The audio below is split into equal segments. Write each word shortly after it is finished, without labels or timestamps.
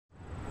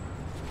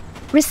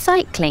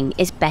Recycling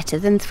is better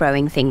than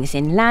throwing things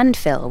in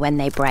landfill when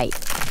they break,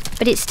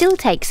 but it still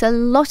takes a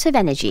lot of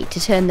energy to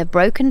turn the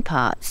broken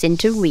parts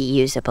into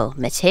reusable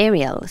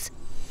materials,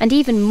 and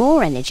even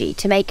more energy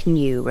to make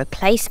new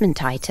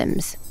replacement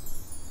items.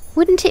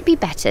 Wouldn't it be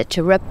better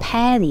to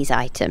repair these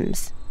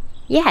items?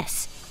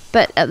 Yes,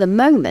 but at the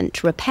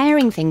moment,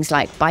 repairing things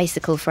like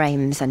bicycle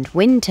frames and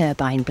wind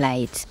turbine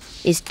blades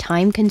is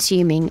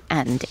time-consuming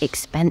and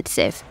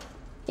expensive.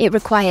 It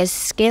requires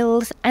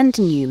skills and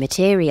new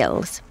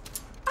materials.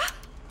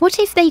 What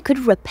if they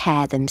could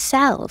repair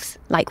themselves,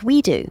 like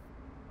we do?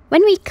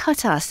 When we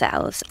cut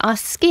ourselves, our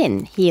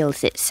skin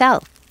heals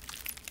itself.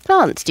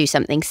 Plants do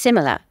something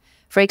similar.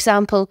 For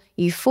example,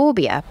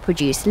 euphorbia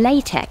produce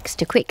latex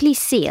to quickly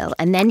seal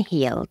and then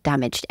heal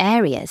damaged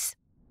areas.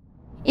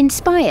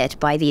 Inspired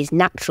by these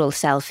natural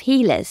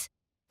self-healers,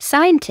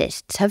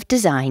 scientists have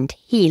designed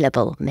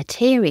healable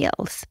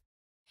materials.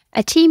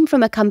 A team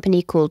from a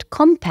company called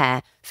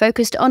CompPair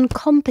focused on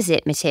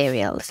composite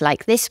materials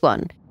like this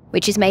one,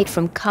 which is made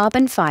from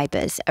carbon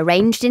fibres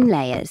arranged in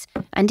layers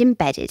and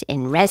embedded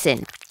in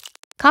resin.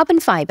 Carbon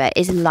fibre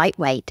is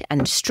lightweight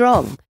and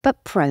strong,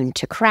 but prone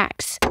to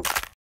cracks.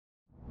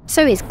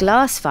 So is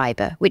glass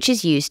fibre, which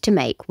is used to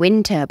make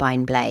wind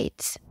turbine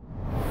blades.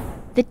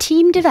 The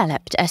team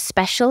developed a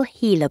special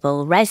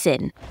healable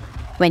resin.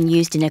 When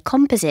used in a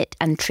composite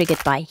and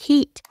triggered by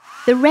heat,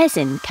 the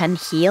resin can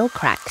heal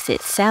cracks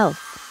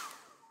itself.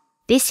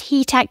 This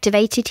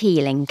heat-activated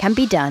healing can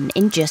be done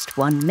in just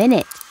 1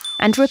 minute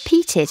and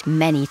repeated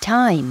many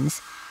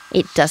times.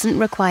 It doesn't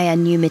require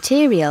new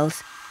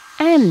materials,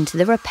 and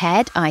the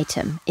repaired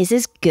item is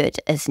as good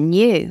as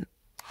new.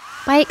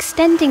 By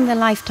extending the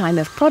lifetime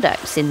of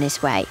products in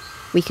this way,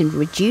 we can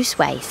reduce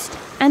waste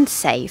and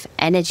save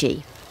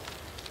energy.